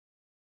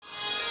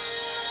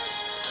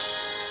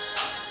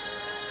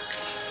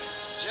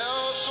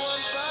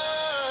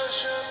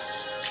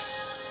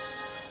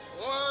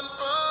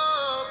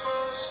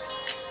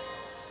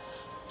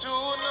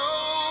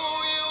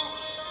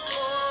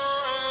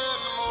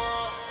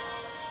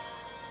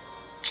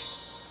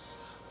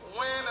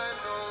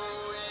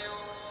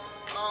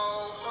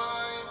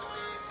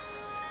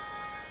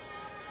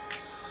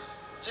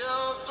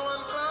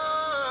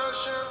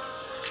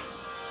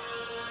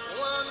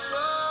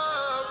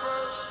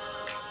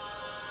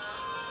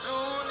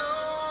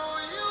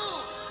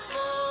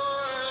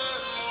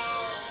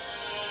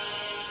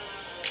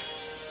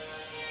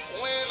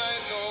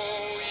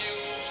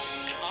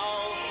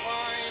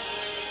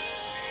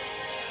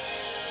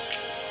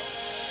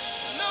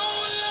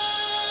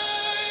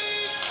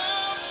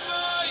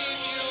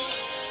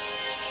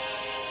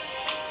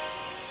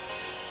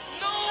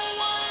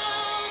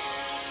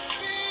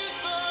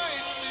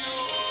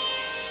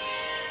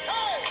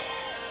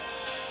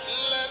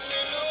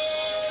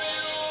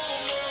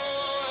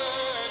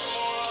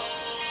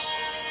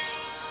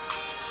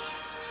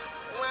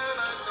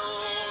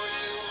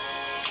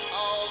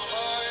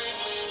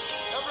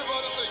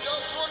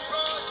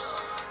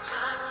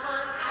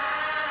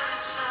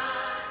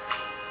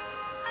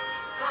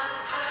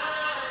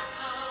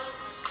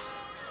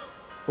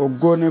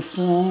Ògo ni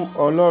fún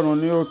Ọlọ́run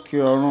ní òkè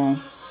ọ̀run.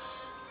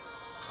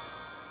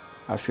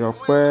 Àfi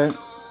ọpẹ́,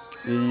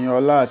 ìyìn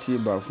ọlá àti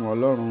ìbà fún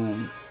Ọlọ́run,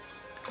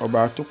 ọba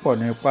tó pọ̀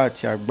ní ipá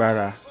àti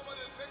agbára.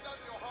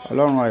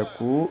 Ọlọ́run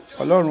àìkú,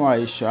 Ọlọ́run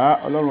àìsà,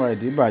 Ọlọ́run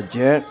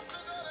àìdíbàjẹ́,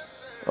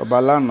 ọba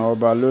lánàá,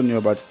 ọba lónìí,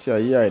 ọba títí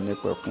ayé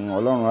àìnípẹ̀kun.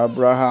 Ọlọ́run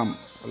Abraham,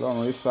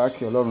 Ọlọ́run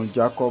Isaki, Ọlọ́run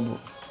Jacobu,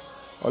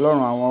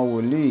 Ọlọ́run àwọn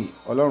wòlíì,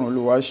 Ọlọ́run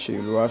Olúwaṣe,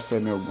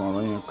 Olúwafẹ́mi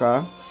Ògùnrànyìnká.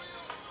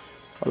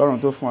 Ọlọ́run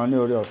tó fún wa ní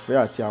oore ọ̀fẹ́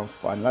àti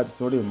àǹfààní láti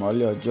tún rí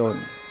ìmọ́lẹ̀ ọjọ́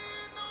òní.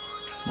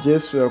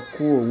 Jésù ẹ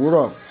kú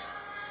òwúrọ̀.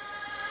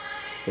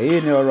 Èyí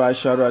ni ọ̀rọ̀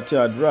àṣàrò àti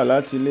àdúrà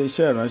láti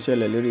ilé-iṣẹ́ ìránṣẹ́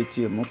ìlérí ti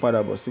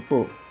ìmúpadàbọ̀sípò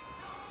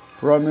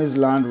Promise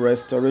Land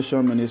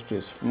Restoration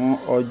Ministries fún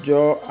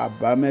ọjọ́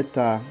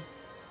àbámẹ́ta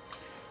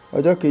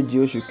ọjọ́ keje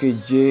oṣù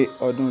keje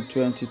ọdún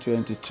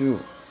 2022.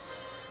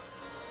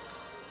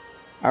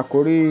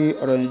 Àkórí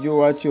ọ̀rọ̀ ìyànjú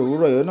wa ti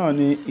òwúrọ̀ yìí náà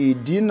ni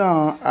ìdínà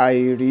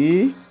àìrí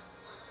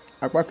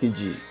apá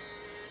kejì.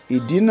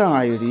 Ìdínà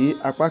àìrí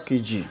apá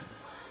kejì.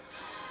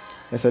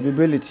 Ẹsẹ̀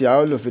bíbélì tí a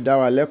ó lò fi dá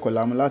wa lẹ́kọ̀ọ́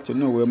lámú láti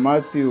inú ìwé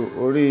Matthew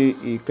orí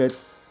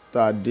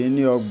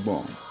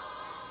ìkẹtàdínlọ́gbọ̀n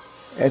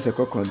ẹsẹ̀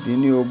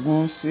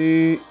kọkàndínlógún sí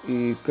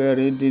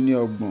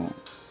ìkẹrìndínlọ́gbọ̀n.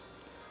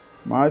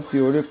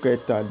 Matthew orí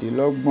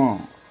kẹtàdínlọ́gbọ̀n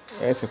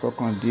ẹsẹ̀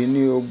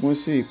kọkàndínlógún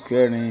sí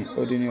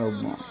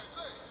ìkẹrìndínlọ́gbọ̀n.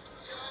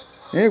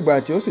 Ní ìgbà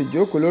tí ó sì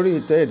jókòó lórí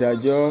ìtẹ́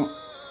ìdájọ́,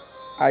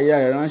 aya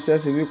rẹ̀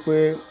ránṣẹ́ sí wípé,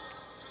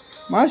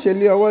 má ṣe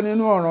lé ọwọ́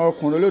nínú ọ̀ràn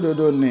ọkùnrin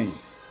olódodo nì,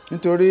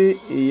 nítorí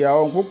ìyà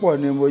ohun púpọ̀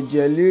ni mo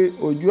jẹ lé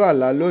ojú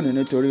àlá lónìí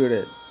nítorí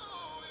rẹ̀.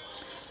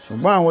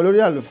 Ṣùgbọ́n àwọn olórí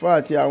àlùfáà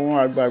àti àwọn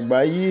àgbààgbà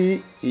yí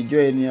ìjọ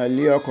ènìyàn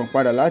lé ọkàn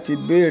padà láti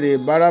béèrè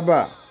Bárábà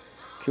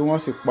kí wọ́n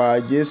sì pa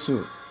Jésù.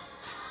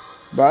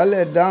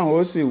 Baálẹ̀ dáhùn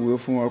ó sì wí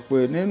fún wọn pé,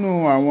 nínú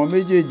àwọn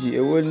méjèèjì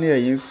èwo ni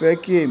ẹ̀yin fẹ́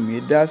kí èmi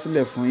dá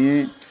sílẹ̀ fún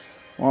yín?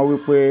 Wọ́n wí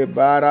pé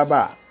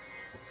Bárábà.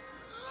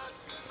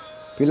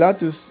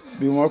 Pilatus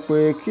bi wọ́n pé,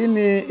 kí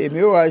ni èmi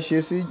ó wá ṣe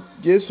sí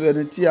Jésù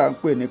ẹni tí à ń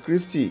pè ní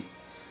Kristi?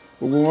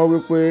 Gbogbo wọn wí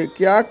pé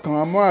kí a kàn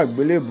án mọ́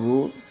àgbélébùú.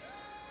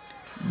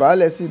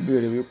 Baálẹ̀ sì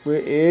béèrè wípé,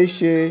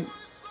 èéṣe?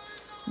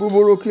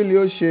 Búburú kí ni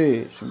ó ṣe?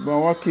 Ṣùgbọ́n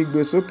wọ́n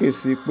kígbe sókè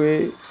sí pé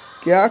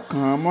kí a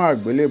kàn án mọ́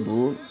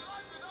àgbélébùú.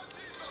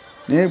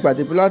 Ní ìgbà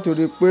tí Pilatu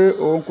rí pé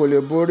òun kò lè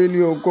borí lé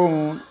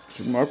ohunkóhun,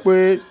 ṣùgbọ́n pé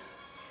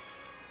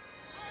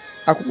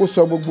àkókò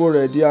sọ gbogbo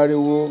rẹ̀ di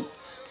ariwo,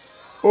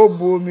 ó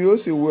bu omi ó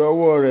sì wẹ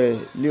ọwọ́ rẹ̀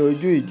lé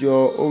ojú ìjọ.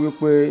 Ó wí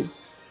pé,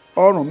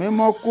 ọrùn mi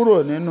mọ́ kúrò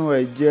nínú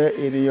ẹ̀jẹ̀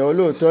ènìyàn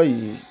olóòótọ́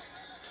yìí,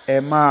 ẹ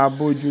máa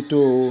bójútó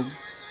o.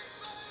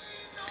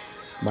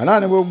 Ìgbà náà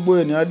ni gbogbo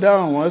ènìyàn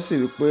dáhùn, wọ́n sì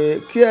wí pé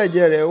kí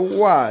ẹ̀jẹ̀ rẹ̀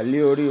wà lé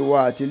orí wa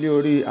àti lé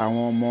orí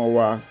àwọn ọmọ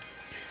wa.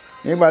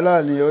 Nígbà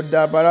náà ni ó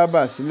dá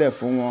Bárábà sílẹ̀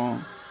fún wọn,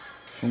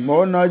 ṣùgbọ́n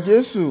ó na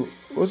Jésù,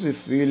 ó sì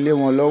fi lé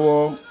wọn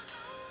lọ́wọ́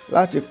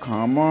láti kàn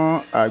án mọ́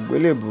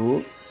àgbélébùú.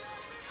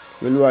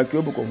 Olúwa kí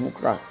ó bùkún fún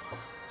ká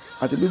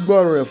àti gbígbọ́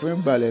ọ̀rọ̀ rẹ̀ fún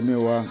ìgbàlẹ̀ ẹ̀mí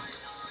wa.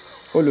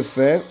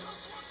 Olùfẹ́,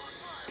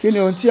 kí ni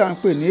ohun tí a ń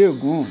pè ní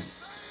ègún?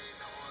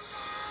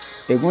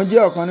 Ègún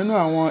jẹ́ ọ̀kan nínú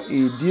àwọn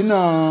ìdínà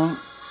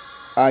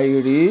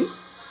àìrí,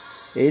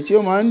 èyí tí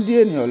ó máa ń dí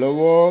ènìyàn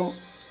lọ́wọ́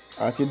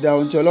àti dá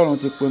ohun tí Ọlọ́run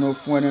ti pinnu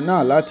fún ẹni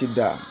náà láti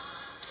dà.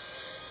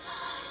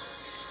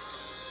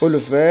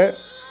 Olùfẹ́,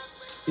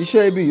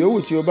 iṣẹ́ ibi yòówù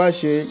tí o bá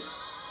ṣe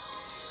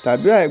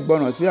tàbí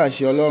àìgbọràn sí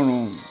àṣẹ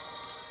Ọlọ́run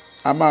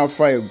a máa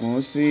fa ègún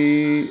sí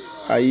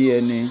ayé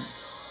ẹni.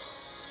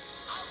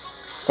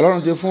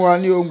 Ọlọ́run ti fún wa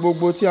ní ohun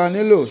gbogbo tí a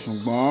nílò,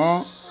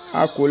 ṣùgbọ́n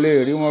a kò lè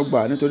rí wọn gbà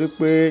nítorí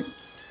pé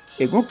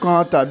ègún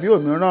kan tàbí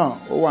òmíràn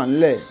ó wà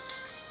ńlẹ̀.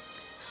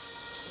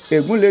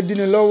 Ègún lè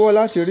díni lọ́wọ́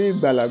láti rí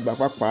ìgbàlà gbà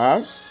pàápàá.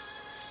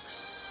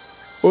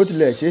 Ó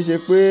tilẹ̀ ṣeéṣe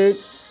pé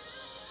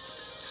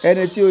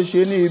ẹni tí ó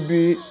ṣe ní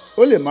ibi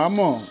ó lè má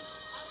mọ̀,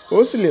 ó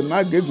sì lè má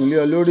gégùn lé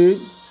ọ lórí,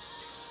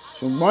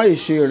 ṣùgbọ́n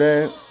ìṣe rẹ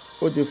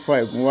ó ti fa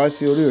ègún wá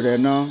sí orí rẹ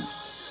náà.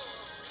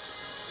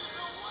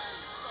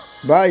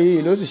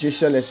 Báyìí ló sì ṣe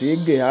ṣẹlẹ̀ sí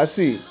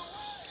Gèhásì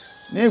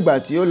ní ìgbà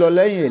tí ó lọ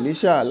lẹ́yìn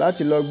Èlíṣà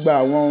láti lọ gba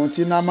àwọn ohun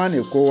tí Námánì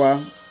kó wá.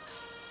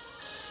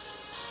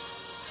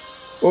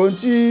 Ohun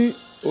tí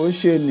ó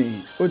ṣe nì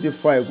ó ti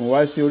fa ègún wá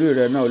sí orí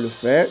rẹ náà.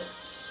 Olùfẹ́,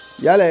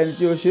 yálà ẹni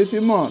tí ó ṣe sí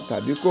mọ̀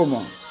tàbí kò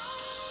mọ̀.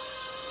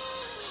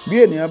 Bí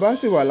ènìyàn bá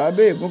sì wà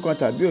lábẹ́ ègún kan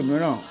tàbí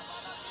òmíràn,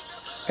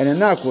 ẹni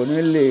náà kò ní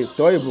lè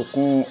tọ́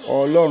ìbùkún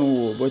Ọlọ́run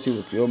wò bó ti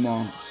wù kí ó mọ.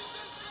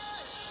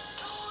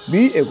 Bí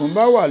ègún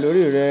bá wà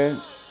lórí rẹ,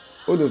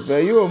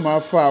 olùfẹ́, yóò máa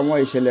fa àwọn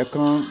ìṣẹ̀lẹ̀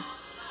kan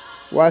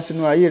wá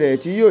sínú ayé rẹ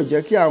tí yóò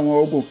jẹ́ kí àwọn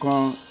ogun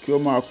kan kí ó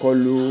máa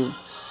kọlu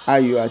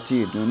ayọ̀ àti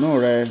ìdùnnú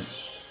rẹ.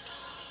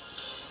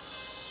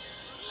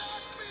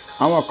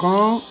 Àwọn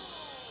kan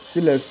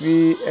tilẹ̀ fi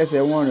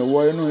ẹsẹ̀ wọn rìn wọ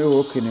inú ihò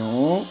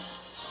kìnnìún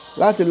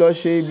láti lọ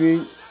ṣe ibi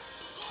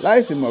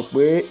láìsí mọ̀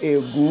pé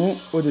ègún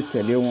ó ti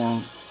tẹ̀lé wọn.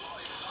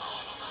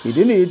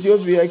 Ìdí nìyí tí ó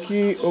fi yẹ kí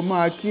o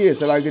máa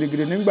kíyèsára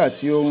gidigidi nígbà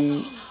tí ohun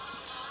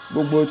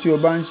gbogbo tí o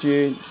bá ń ṣe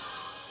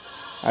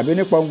àbí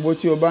nípa ohun gbogbo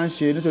tí o bá ń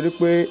ṣe, nítorí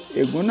pé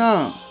ègún náà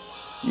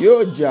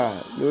yóò jà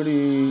lórí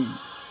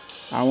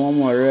àwọn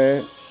ọmọ rẹ,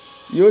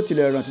 yóò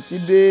tilẹ̀ ràn títí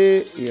dé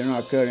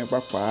ìran kẹrin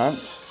pàápàá.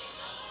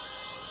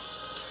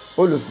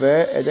 Olùfẹ́,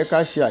 ẹ jẹ́ ká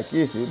ṣe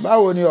àkíyèsí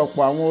báwo ni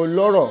ọ̀pọ̀ àwọn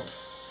ọlọ́rọ̀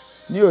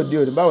ní òde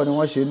òní báwo ni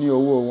wọ́n ṣe ní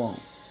owó wọn,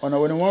 ọ̀nà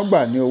wo ni wọ́n gbà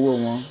ní owó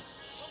wọn.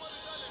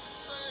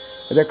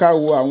 Ẹ jẹ́ ká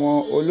wo àwọn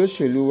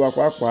olóṣèlú wa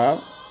pàápàá.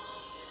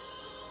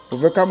 Mo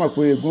fẹ́ ká mọ̀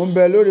pé ègún ń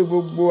bẹ lórí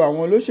gbogbo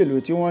àwọn olóṣèlú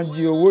tí wọ́n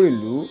jí owó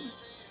ìlú,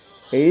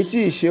 èyí tí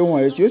ìṣe wọn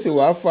èyí tí ó sì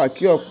wá fà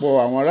kí ọ̀pọ̀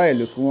àwọn ará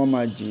ìlú kí wọ́n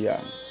máa jìyà.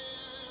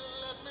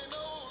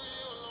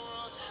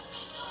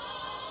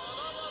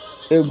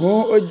 Ègún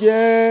ó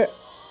jẹ́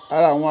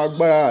ara àwọn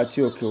agbára àti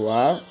òkè wá,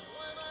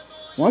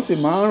 wọ́n sì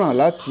máa ń ràn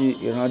láti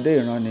ìran dé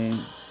ìran ni.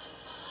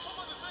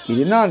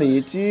 Ìdí náà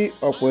nìyí tí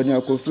ọ̀pọ̀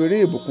ènìyàn kò fi rí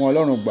ìbùkún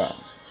Ọlọ́run gbà.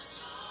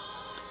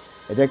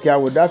 Ẹ jẹ́ kí a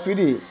wo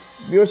Dáfídì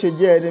bí ó ṣe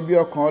jẹ́ ẹni bí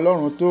ọkàn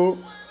Ọlọ́run tó.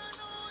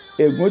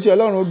 Ègún tí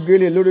Ọlọ́run gé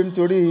lé lórí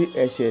nítorí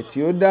ẹ̀ṣẹ̀ tí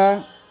ó dá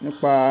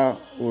nípa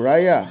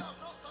Ùráyà.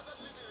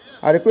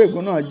 A rí pé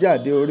ègún náà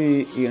jáde orí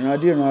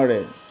ìrandíran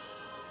rẹ̀.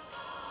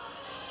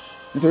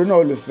 Nítorí náà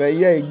olùfẹ́,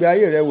 yẹ ìgbé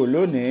ayé rẹ wò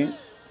lónìí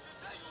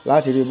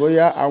láti rí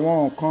bóyá àwọn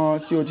nǹkan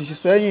tí o ti ṣe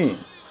sẹ́yìn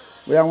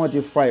bóyá wọ́n ti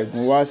fa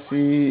ègún wá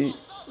sí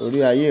orí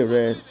ayé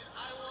rẹ.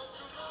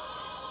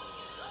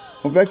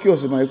 Mo fẹ́ kí o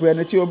sì mọ̀ pé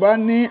ẹni tí o bá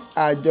ní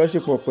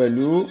àjọṣepọ̀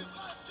pẹ̀lú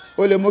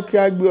ó lè mú kí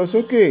a gbé ọ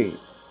sókè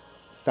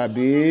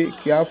tàbí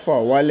kí a fà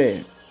ọ́ wálẹ̀.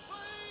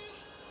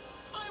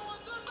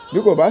 Bí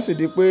kò bá sì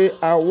di pé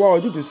a wá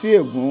ojútùú sí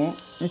ègún,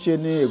 níṣe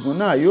ni ègún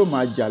náà yóò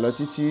máa jà lọ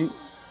títí.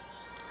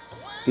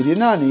 Ìdí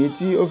náà nìyí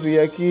tí ó fi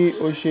yẹ kí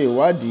o ṣe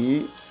ìwádìí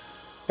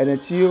ẹni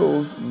tí o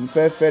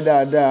fẹ́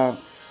dáadáa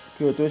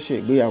kí o tó ṣe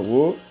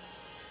ìgbéyàwó.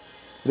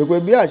 Rí pé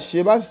bí àṣìṣe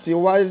bá sì ti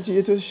wá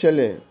tí tó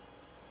ṣẹlẹ̀,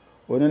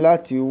 o ní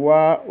láti wá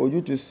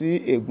ojútùú sí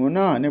ègún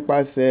náà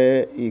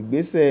nípasẹ̀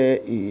ìgbésẹ̀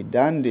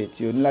ìdáǹdè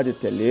tí o ní láti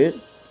tẹ̀lé.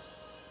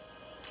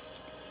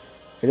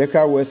 Ẹ jẹ́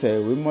ká wo ẹsẹ̀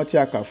ìwé mímọ́ tí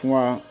a kà fún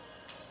wa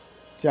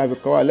tí a fi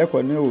kọ́ wa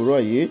lẹ́kọ̀ọ́ ní òwúrọ̀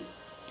yìí.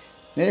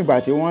 Ní ìgbà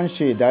tí wọ́n ń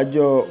ṣe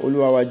ìdájọ́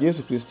Olúwa wa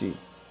Jésù Kristi,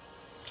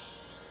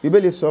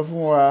 Bíbélì sọ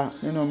fún wa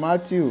nínú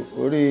Mátíù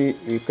orí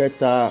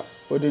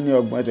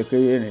 7:30 ẹsẹ̀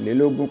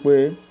kẹrìnlélógún pé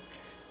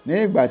ní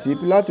ìgbà tí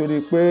Pílátù rí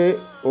pé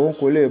òun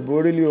kò lè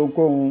borí lé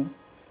ohunkóhun,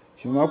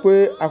 ṣùgbọ́n pé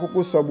akúkú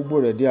sọ gbogbo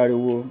rẹ̀ di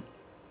ariwo,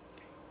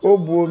 ó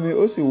bu omi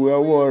ó sì wẹ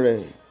ọwọ́ rẹ̀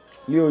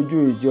lé ojú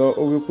ìjọ,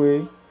 ó wí pé,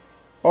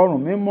 ọrùn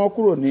mi mọ́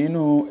kúrò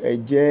nínú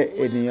ẹ̀jẹ̀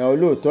ènìyàn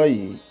olóòótọ́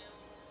yìí,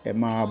 ẹ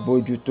máa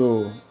bójútó.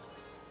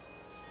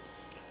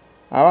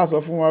 A wá sọ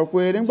fún wa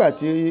pé nígbà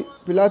tí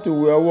Pílátù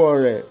wẹ ọwọ́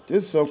rẹ̀ tí ó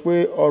sì sọ pé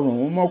ọrùn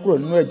òun mọ́ kúrò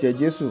nínú ẹ̀jẹ̀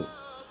Jésù,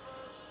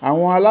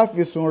 àwọn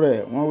aláfisùn rẹ̀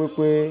wọ́n wí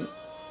pé,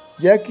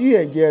 jẹ́ kí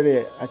ẹ̀jẹ̀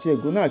rẹ̀ àti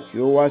ègún náà kí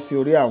ó wá sí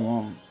orí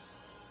àwọn.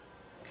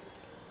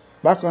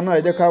 Bákan náà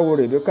ẹ jẹ́ ká wo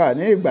Rèbékà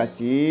ní ìgbà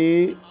tí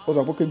ó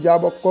sọ pé kí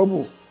Jákọ́bù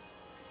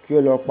kí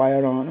ó lọ pa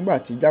ẹran nígbà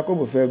tí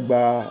Jákọ́bù fẹ́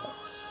gba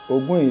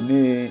ogún ìní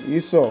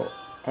Ísọ̀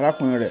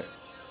arákùnrin rẹ̀.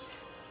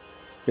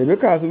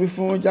 Rèbékà sọ wí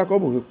fún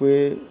Jákọ́bù wípé,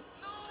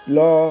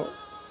 lọ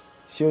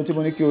ṣe ohun tí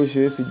mo ní kí o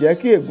ṣe, sì jẹ́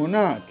kí ègún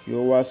náà kí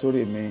ó wá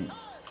sórí mi.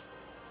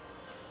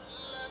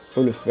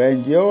 Olùfẹ́,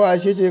 ǹjẹ́ ó wá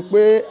ṣeéṣe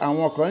pé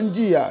àwọn kan ń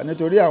jìyà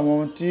nítorí àwọn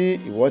ohun tí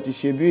ìwọ ti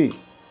ṣe bí?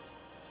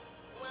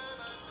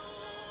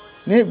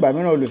 Ní ìgbà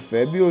mìíràn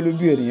olùfẹ́, bí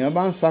olubi ènìyàn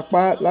bá ń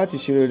sapá láti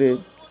ṣe rere,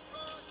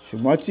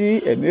 ṣùgbọ́n tí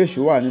ẹ̀mí èṣù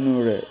wà nínú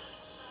rẹ̀,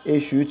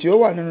 èṣù tí ó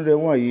wà nínú rẹ̀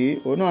wọ̀nyí,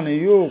 òun náà ni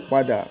yóò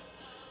padà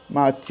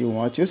máa tì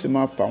wọ́n tí ó sì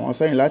máa fà wọ́n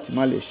sẹ́yìn láti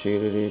má lè ṣe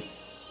rere.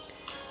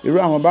 Irú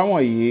àwọn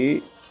báwọn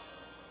yìí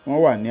wọ́n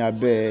wà ní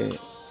abẹ́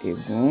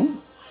ègún.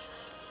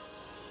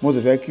 Mo sì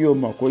fẹ́ kí o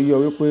mọ̀ kó yé ọ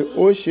wípé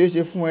ó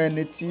ṣeéṣe fún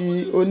ẹni tí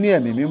ó ní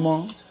ẹ̀mí mímọ́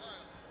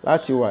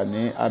láti wà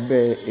ní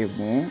abẹ́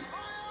ègún.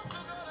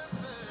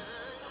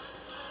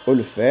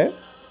 Olùfẹ́,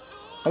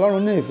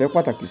 Ọlọ́run ní ìfẹ́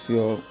pàtàkì sí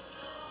ọ.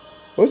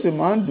 Ó sì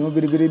máa ń dùn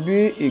gidigidi bí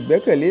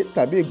ìgbẹ́kẹ̀lé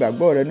tàbí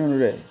ìgbàgbọ́ rẹ nínú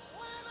rẹ̀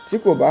tí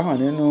kò bá hàn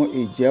nínú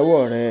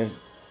ìjẹ́wọ́ rẹ.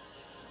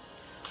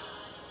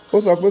 Ó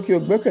sọ pé kí o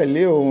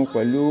gbẹ́kẹ̀lé òun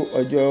pẹ̀lú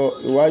ọjọ́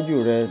iwájú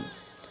rẹ,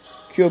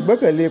 kí o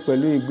gbẹ́kẹ̀lé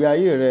pẹ̀lú ìgbé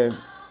ayé rẹ,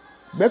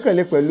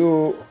 gbẹ́kẹ̀lé pẹ̀lú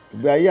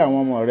ìgbé ayé àwọn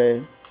ọmọ rẹ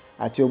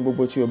àti ohun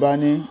gbogbo tí o bá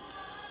ní.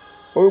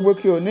 Ó wí pé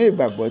kí o ní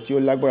ìgbàgbọ́ tí ó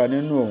lágbára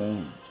nínú òun.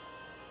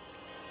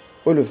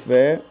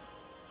 Olùfẹ́,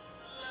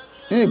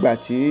 ní ìgbà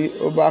tí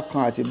ó bá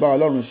kan àti bá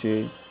Ọlọ́run ṣe,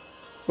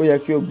 ó yẹ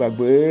kí o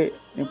gbàgbé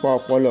nípa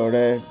ọpọlọ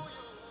rẹ,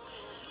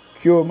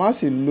 kí o má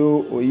sì lo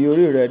òye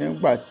orí rẹ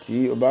nígbà tí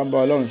o bá ń bá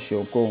Ọlọ́run ṣe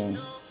ohunkóhun.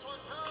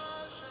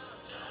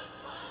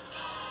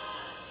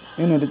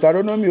 Nínú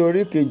Deuteronomy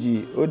orí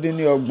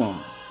 2:30,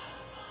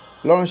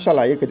 Ọlọ́run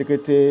ṣàlàyé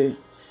kétékété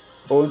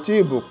ohun tí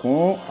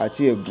ìbùkún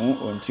àti ègún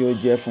ohun tí ó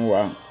jẹ́ fún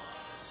wa,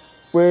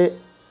 pé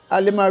a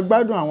lè máa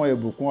gbádùn àwọn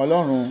ìbùkún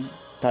Ọlọ́run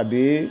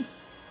tàbí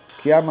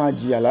kí a máa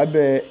jìyà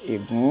lábẹ́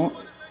ègún.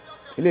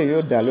 Eléyìí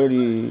yóò dá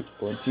lórí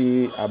ohun tí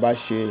a bá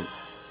ṣe.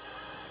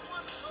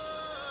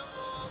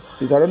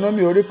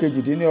 Deuteronomy orí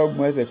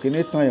 28 ẹsẹ̀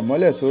 1 tan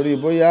ìmọ́lẹ̀ sórí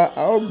bóyá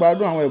a ó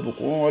gbádùn àwọn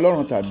ìbùkún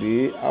Ọlọ́run tàbí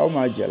a ó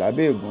máa jìyà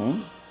lábẹ́ ègún.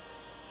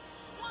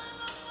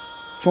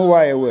 Fún wa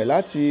ẹ̀wẹ̀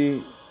láti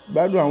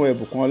gbádùn àwọn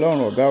ìbùkún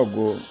Ọlọ́run ọ̀gá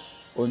ògo,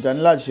 ohun tí a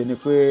ní láti ṣe ni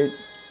pé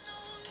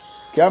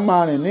kí a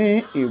máa rìn ní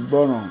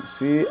ìgbọràn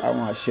sí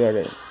àwọn àṣẹ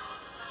rẹ̀.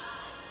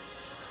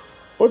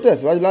 Ó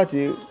tẹ̀síwájú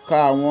láti ka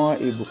àwọn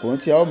ìbùkún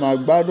tí a ó máa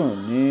gbádùn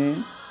ní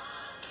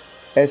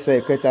ẹsẹ̀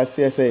ìkẹta sí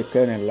ẹsẹ̀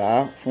ìkẹrìnlá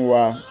fún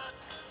wa.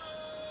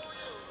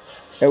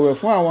 Ẹ̀wẹ̀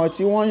fún àwọn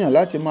tí wọ́n yàn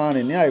láti máa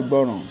rìn ní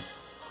àìgbọràn.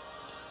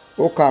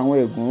 Ó ka àwọn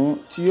ègún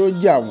tí ó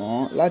jà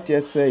wọ́n láti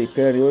ẹsẹ̀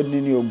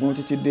ìkẹrìndínlógún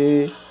títí dé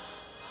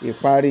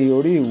ìparí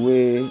orí ìwé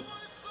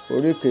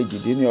orí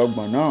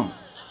kejìdínlọ́gbọ̀n náà.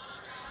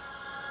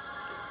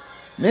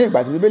 Ní ìgbà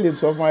tí Bíbélì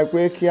sọ fún wa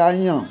pé kí a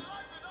yàn,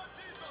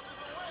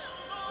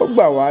 ó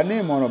gbà wá ní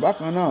ìmọ̀ràn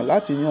bákan náà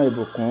láti yan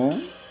ìbùkún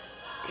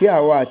kí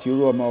àwa àti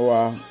irú ọmọ wa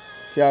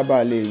kí a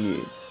bá lè yè.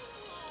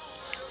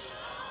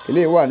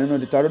 Eléyìí wà nínú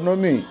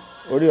Deuteronomy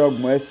orí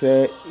 30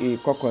 ẹsẹ̀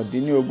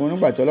ìkọkàndínlógún,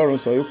 nígbà tí Ọlọ́run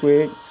sọ wípé,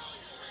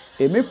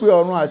 èmi pè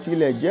ọ̀run àti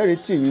ilẹ̀ jẹ́rìí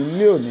tì mí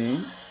ní òní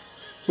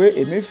pé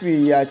èmi fi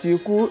ìyè àti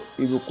ikú,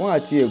 ìbùkún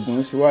àti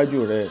ègún síwájú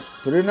rẹ.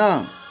 Torí náà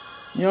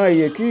yan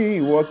ìyè kí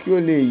ìwọ kí ó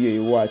lè yè,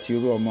 ìwọ àti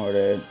irú ọmọ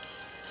rẹ.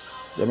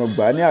 Mo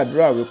gbà ní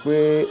àdúrà wípé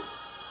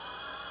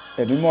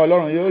ẹ̀mí mímọ́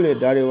Ọlọ́run yóò lè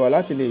dárí wa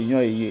láti lè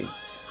yan ìyè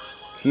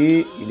kí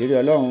ìlérí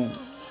Ọlọ́run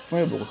fún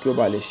ìbùkún kí ó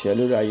bá lè ṣẹ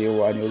lórí ayé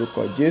wa ní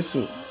orúkọ Jésù.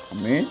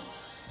 Àmín.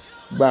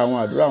 Gba àwọn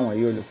àdúrà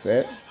wọ̀nyí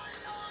olùfẹ́.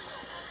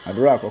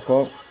 Àdúrà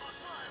àkọ́kọ́.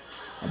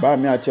 Bàbá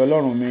mi àti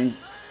Ọlọ́run mi,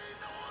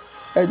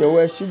 ẹ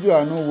jọ̀wọ́ ẹ ṣíjú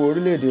àánú wo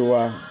orílẹ̀-èdè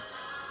wa.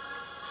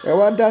 Ẹ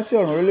wá dá sí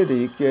ọ̀ràn orílẹ̀-èdè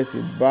yìí kí ẹ sì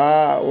bá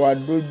wa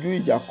dojú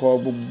ìjà kọ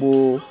gbogbo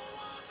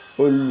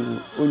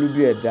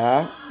olubi ẹ̀dá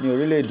ní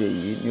orílẹ̀-èdè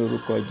yìí ní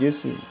orúkọ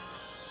Jésù.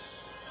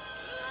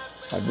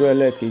 Àdúrà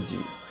ẹlẹ́ẹ̀kejì.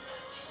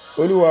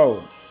 Olúwa o,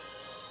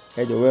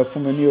 ẹ jọ̀wọ́ ẹ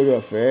fún mi ní oore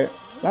ọ̀fẹ́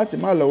láti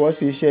má lọ́wọ́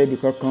sí iṣẹ́ ibi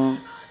kankan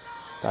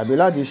tàbí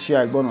láti ṣe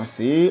àìgbọràn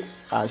sí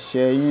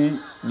àṣẹ yín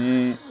ní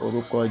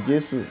orúkọ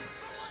Jésù.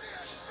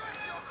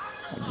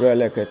 Àdúrà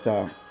ẹlẹ́ẹ̀kẹta.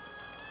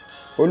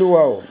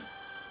 Olúwa o,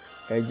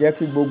 ẹ jẹ́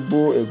kí gbogbo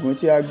ègún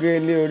tí a gbé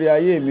lé orí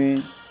ayé mi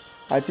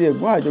àti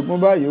ègún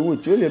àjogúnbá yòówù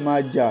tí ó lè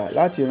máa jà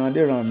láti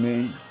ìrandíran mi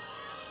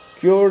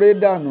kí ó ré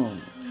dànù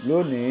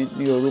lónìí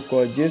ní orúkọ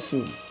Jésù.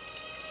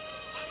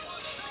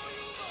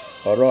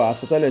 Ọ̀rọ̀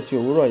àsọtẹ́lẹ̀ ti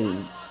òwúrọ̀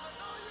yìí,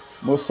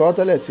 mo sọ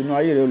tẹ́lẹ̀ sínú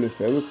ayé rẹ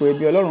olùfẹ́ wípé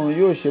bí Ọlọ́run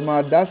yóò ṣe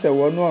máa dásẹ̀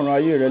wọnú ọ̀run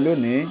ayé rẹ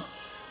lónìí,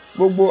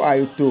 gbogbo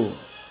àìtò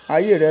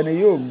ayé rẹ ni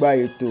yóò gba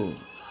ètò.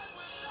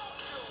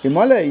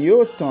 Ìmọ́lẹ̀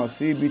yóò tàn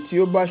sí ibi tí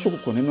ó bá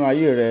ṣókùnkùn nínú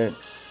ayé rẹ,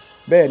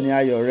 bẹ́ẹ̀ ni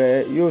ayọ̀ rẹ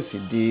yóò sì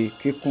di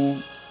kíkún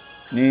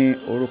ní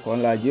orúkọ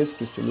ńlá Jésù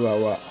Kristi Olúwa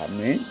wa.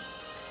 Àmín.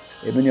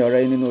 Èmi ni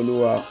ọ̀rẹ́ yín nínú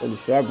Olúwa,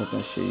 olùṣọ́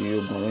àgùntàn Ṣèyí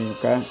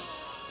Ògùnròyìnká.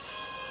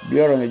 Bí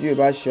ọ̀rọ̀ méjì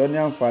bá ṣe ọ́ ní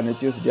àǹfààní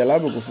tí o sì di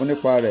alábùkún fún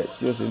nípa rẹ̀,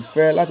 tí o sì ń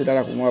fẹ́ láti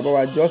darapọ̀ mọ́ wa bá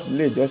wa jọ́sìn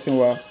ilé ìjọsìn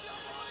wa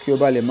kí o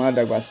bá lè máa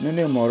dàgbà sí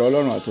nínú ìmọ̀ ọ̀rọ̀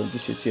Ọlọ́run àti ohun tí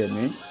ṣe ti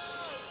ẹ̀mí.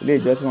 Ilé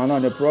ìjọsìn wa náà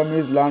ni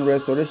Promise Land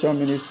Restoration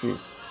Ministries,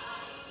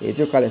 èyí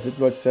tí ó kalẹ̀ sí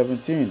plot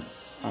 17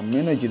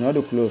 Aminu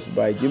Jinadu Close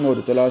by Jimoh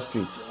Odutola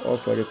Street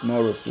off Eric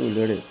Moro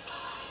Surulere.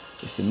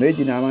 Ìsìn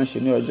méjì ni a máa ń ṣe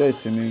ní ọjọ́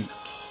ìsinmi.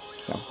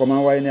 Àkọ́kọ́ máa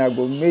ń wáyé ní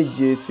aago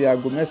 7 sí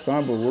aago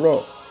 9 òwúrọ̀,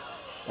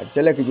 àti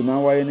ẹlẹ́ẹ̀kejì máa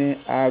ń wáyé ní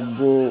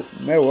aago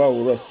 10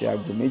 òwúrọ̀ sí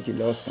aago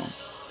 12 ọ̀sán.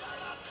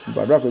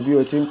 Gbàdúrà pé bí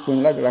o ti ń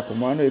pinnu láti darapọ̀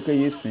mọ́ àánú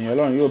èkéyìí ìsìn,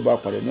 Ọlọ́run yóò bá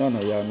pàdé ní ọ̀nà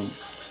ìyanu,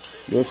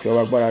 yóò fi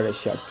ọwọ́ agbára rẹ̀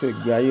ṣe àtúntò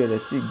ìgbé ayé rẹ̀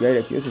tí ìgbé ayé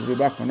rẹ̀ kí ó sì fi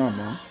bákan náà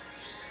mọ́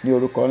ní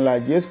orúkọ ńlá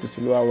Jésù Kristi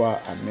Olúwa wa.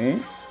 Àmín.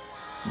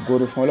 Ògo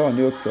ni fún Ọlọ́run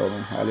ní òkè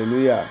ọ̀run.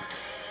 Hallelujah.